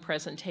upcoming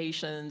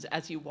presentations,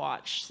 as you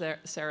watch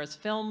Sarah's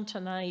film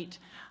tonight,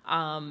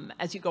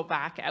 as you go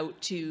back out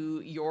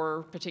to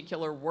your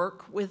particular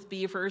work with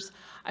beavers,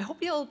 I hope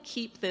you'll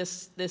keep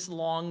this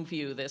long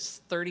view,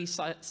 this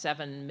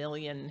 37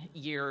 million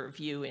year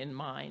view in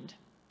mind.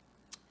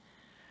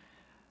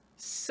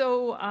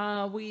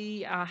 So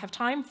we have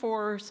time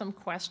for some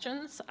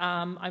questions.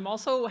 I'm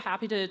also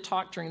happy to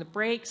talk during the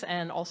breaks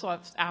and also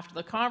after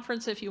the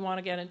conference if you want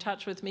to get in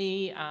touch with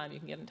me. You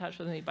can get in touch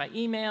with me by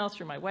email,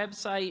 through my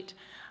website,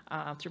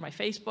 through my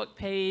Facebook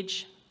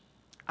page.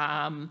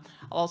 I'll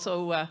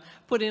also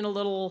put in a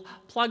little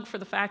plug for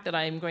the fact that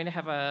I'm going to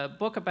have a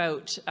book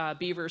about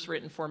beavers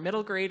written for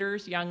middle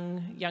graders,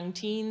 young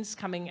teens,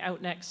 coming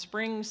out next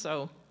spring.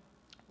 So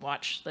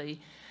watch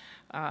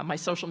my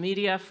social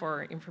media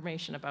for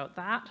information about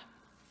that.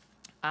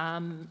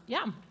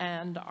 Yeah,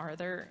 and are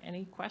there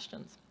any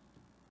questions?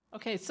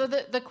 Okay, so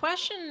the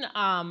question,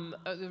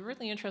 a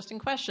really interesting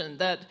question,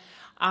 that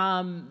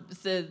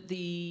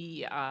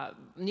the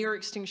near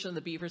extinction of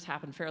the beavers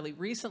happened fairly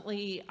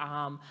recently.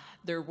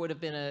 There would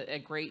have been a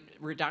great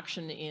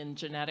reduction in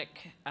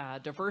genetic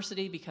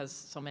diversity because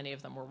so many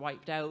of them were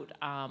wiped out.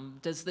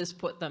 Does this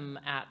put them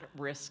at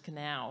risk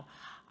now?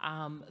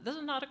 This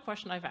is not a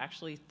question I've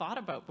actually thought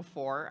about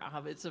before.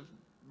 It's a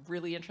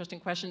really interesting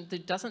question. There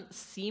doesn't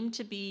seem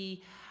to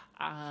be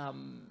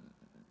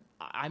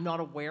I'm not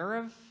aware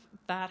of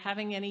that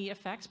having any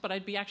effects, but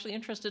I'd be actually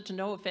interested to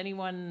know if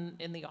anyone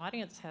in the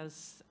audience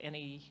has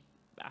any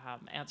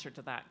answer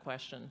to that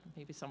question.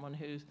 Maybe someone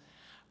who's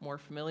more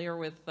familiar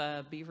with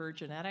beaver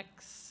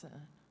genetics.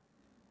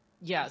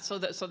 Yeah, so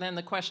then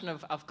the question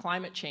of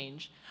climate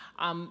change.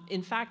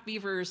 In fact,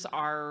 beavers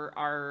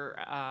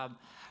are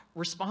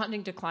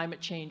responding to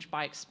climate change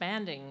by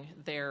expanding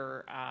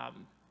their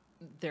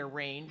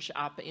range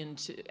up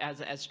into,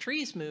 as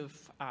trees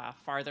move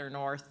farther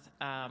north,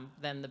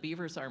 then the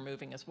beavers are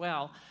moving as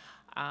well.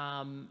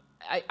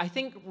 I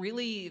think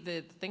really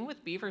the thing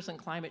with beavers and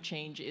climate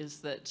change is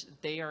that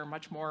they are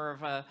much more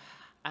of a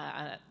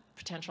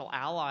potential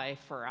ally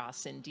for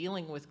us in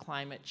dealing with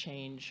climate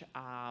change.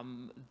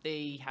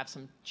 They have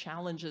some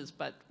challenges,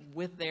 but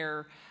with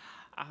their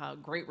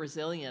great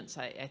resilience,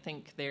 I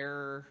think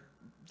they're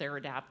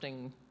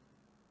adapting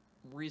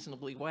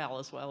reasonably well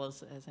as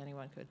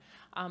anyone could.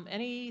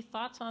 Any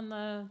thoughts on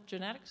the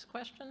genetics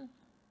question?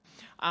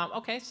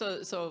 Okay,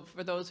 so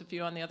for those of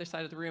you on the other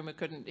side of the room who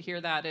couldn't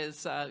hear that,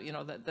 is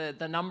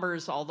the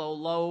numbers, although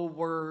low,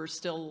 were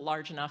still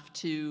large enough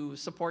to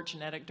support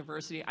genetic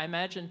diversity. I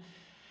imagine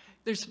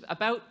there's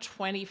about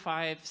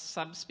 25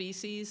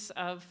 subspecies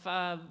of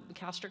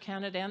Castor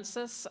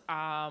canadensis.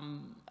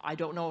 I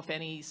don't know if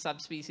any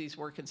subspecies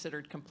were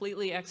considered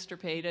completely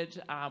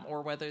extirpated,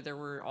 or whether there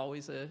were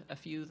always a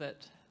few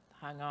that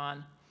hung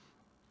on.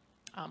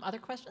 Other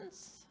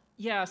questions?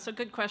 Yeah, so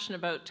good question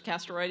about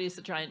Castoroides,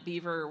 the giant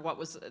beaver. What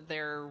was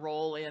their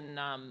role in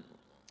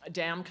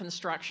dam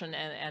construction,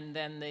 and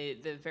then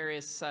the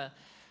various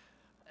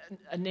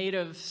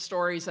native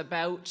stories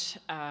about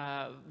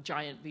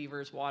giant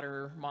beavers,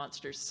 water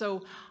monsters.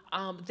 So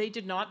they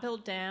did not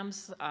build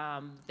dams.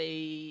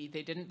 They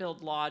didn't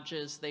build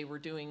lodges. They were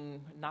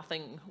doing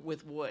nothing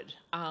with wood.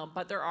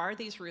 But there are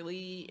these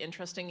really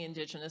interesting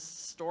indigenous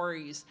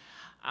stories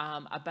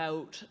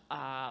about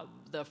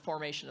the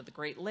formation of the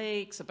Great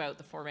Lakes, about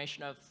the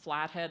formation of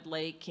Flathead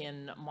Lake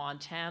in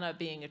Montana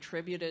being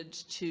attributed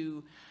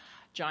to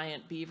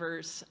giant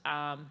beavers.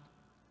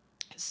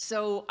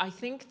 So I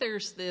think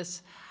there's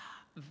this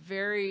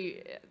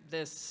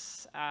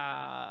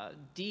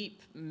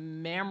deep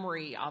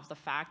memory of the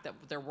fact that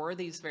there were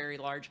these very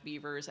large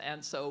beavers,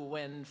 and so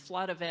when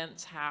flood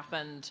events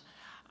happened,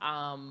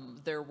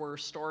 there were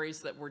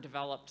stories that were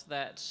developed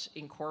that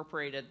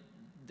incorporated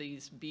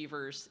these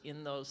beavers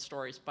in those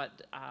stories,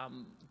 but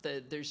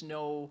there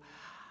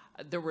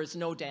was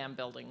no dam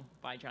building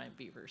by giant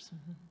beavers.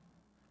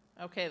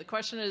 Okay, the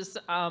question is,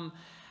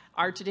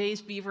 are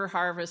today's beaver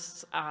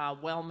harvests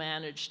well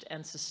managed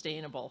and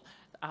sustainable?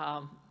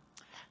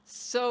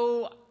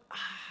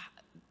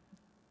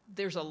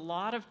 There's a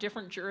lot of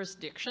different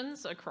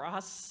jurisdictions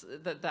across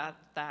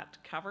that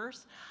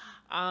covers.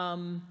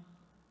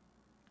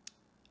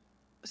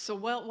 So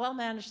well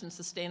managed and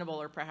sustainable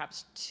are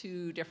perhaps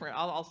two different.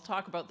 I'll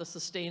talk about the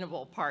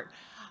sustainable part.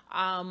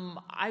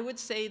 I would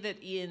say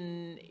that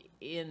in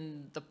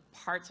the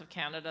parts of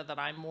Canada that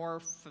I'm more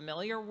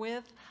familiar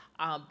with,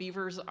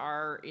 beavers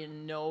are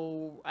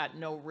at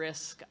no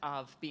risk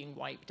of being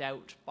wiped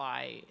out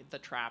by the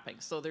trapping.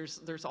 So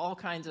there's all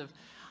kinds of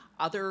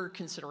other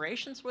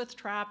considerations with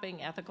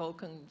trapping, ethical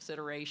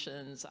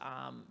considerations,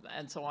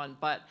 and so on.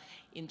 But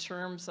in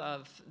terms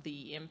of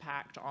the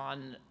impact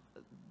on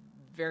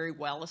very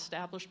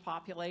well-established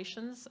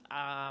populations,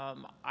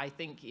 I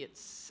think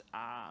it's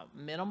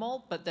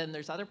minimal, but then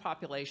there's other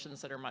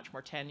populations that are much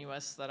more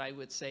tenuous that I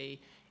would say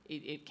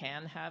it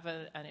can have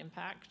an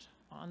impact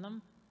on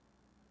them.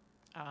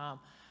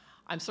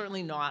 I'm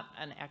certainly not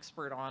an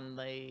expert on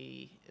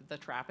the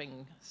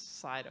trapping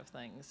side of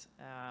things,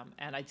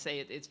 and I'd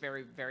say it's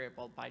very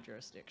variable by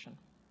jurisdiction.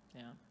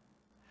 Yeah.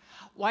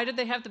 Why did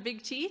they have the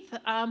big teeth?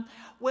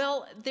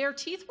 Well, their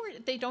teeth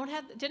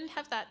didn't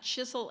have that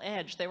chisel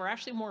edge. They were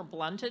actually more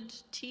blunted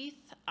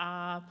teeth.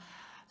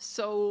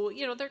 So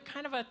they're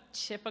kind of a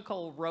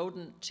typical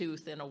rodent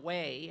tooth in a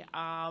way.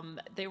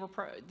 They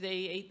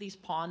ate these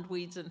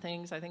pondweeds and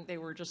things. I think they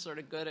were just sort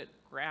of good at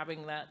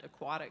grabbing that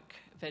aquatic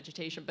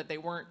vegetation, but they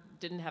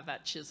didn't have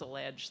that chisel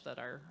edge that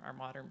our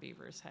modern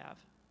beavers have.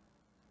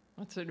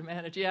 What's it to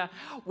manage? Yeah.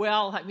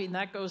 Well, I mean,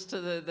 that goes to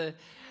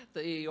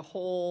the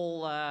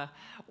whole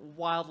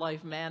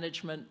wildlife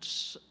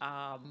management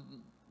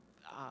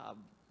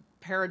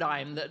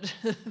paradigm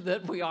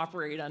that we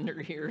operate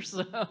under here.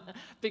 So,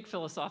 big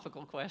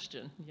philosophical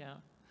question. Yeah.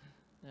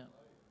 Yeah.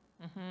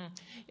 Mm-hmm.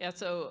 Yeah.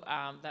 So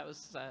that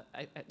was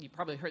you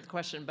probably heard the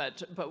question,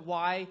 but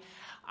why,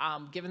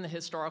 given the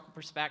historical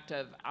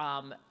perspective,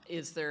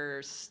 is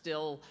there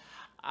still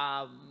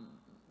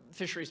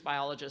fisheries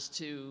biologists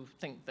who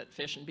think that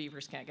fish and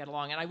beavers can't get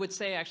along? And I would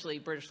say, actually,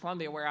 British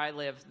Columbia, where I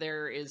live,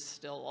 there is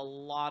still a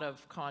lot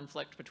of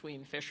conflict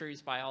between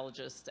fisheries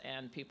biologists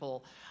and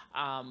people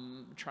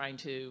trying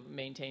to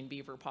maintain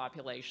beaver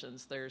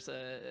populations. There's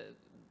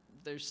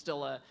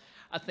still a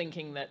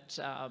thinking that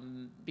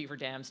beaver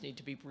dams need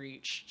to be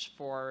breached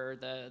for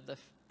the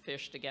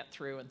fish to get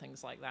through and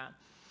things like that.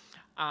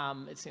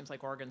 It seems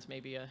like Oregon's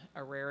maybe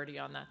a rarity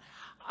on that.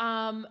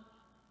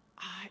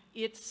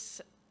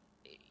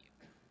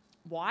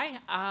 Why?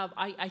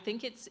 I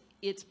think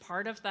it's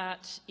part of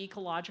that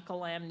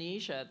ecological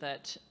amnesia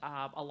that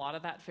a lot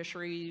of that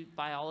fishery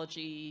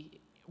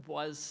biology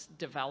was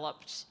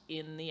developed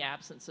in the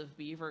absence of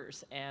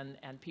beavers, and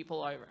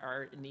people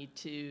are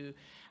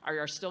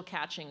still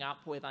catching up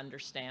with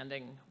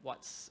understanding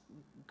what's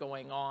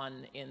going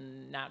on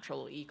in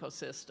natural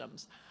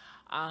ecosystems.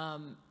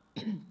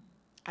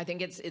 I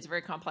think it's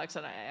very complex,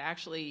 and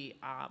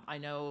I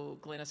know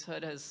Glynis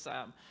Hood has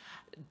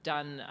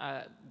done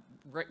a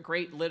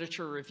great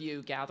literature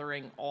review,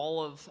 gathering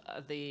all of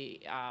the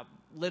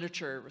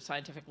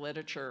scientific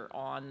literature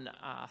on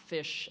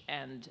fish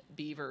and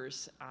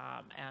beavers,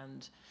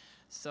 and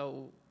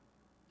so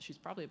she's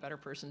probably a better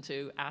person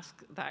to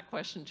ask that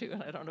question to,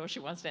 and I don't know if she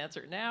wants to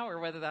answer it now or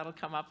whether that'll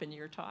come up in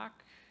your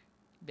talk.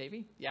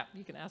 Maybe? Yeah,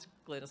 you can ask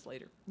Glynis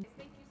later.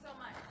 Thank you so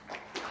much.